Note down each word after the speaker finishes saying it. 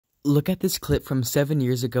Look at this clip from 7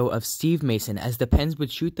 years ago of Steve Mason as the Pens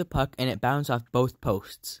would shoot the puck and it bounced off both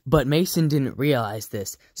posts. But Mason didn't realize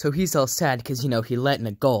this, so he's all sad because, he let in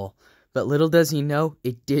a goal. But little does he know,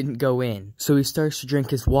 it didn't go in. So he starts to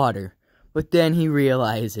drink his water. But then he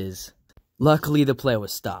realizes. Luckily, the play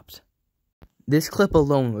was stopped. This clip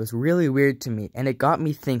alone was really weird to me, and it got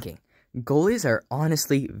me thinking. Goalies are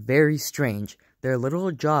honestly very strange. Their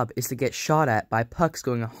literal job is to get shot at by pucks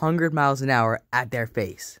going 100 miles an hour at their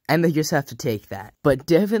face. And they just have to take that. But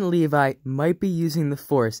Devin Levi might be using the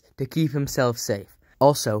force to keep himself safe.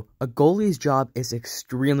 Also, a goalie's job is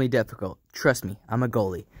extremely difficult. Trust me, I'm a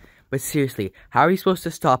goalie. But seriously, how are you supposed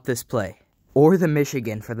to stop this play? Or the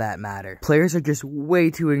Michigan for that matter. Players are just way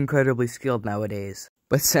too incredibly skilled nowadays.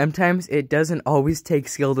 But sometimes it doesn't always take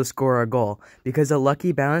skill to score a goal, because a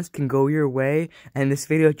lucky bounce can go your way, and this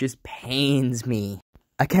video just pains me.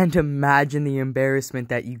 I can't imagine the embarrassment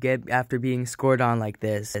that you get after being scored on like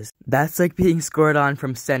this. That's like being scored on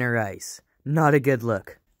from center ice. Not a good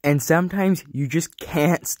look. And sometimes you just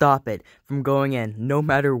can't stop it from going in, no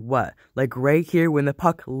matter what. Like right here when the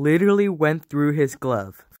puck literally went through his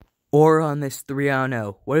glove. Or on this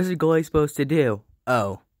 3-on-0, what is a goalie supposed to do?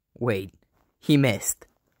 Oh, wait. He missed.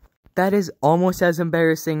 That is almost as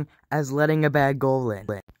embarrassing as letting a bad goal in,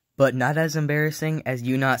 but not as embarrassing as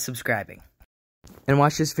you not subscribing. And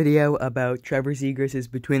watch this video about Trevor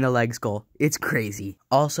Zegras' between the legs goal. It's crazy.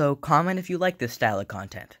 Also, comment if you like this style of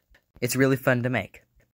content. It's really fun to make.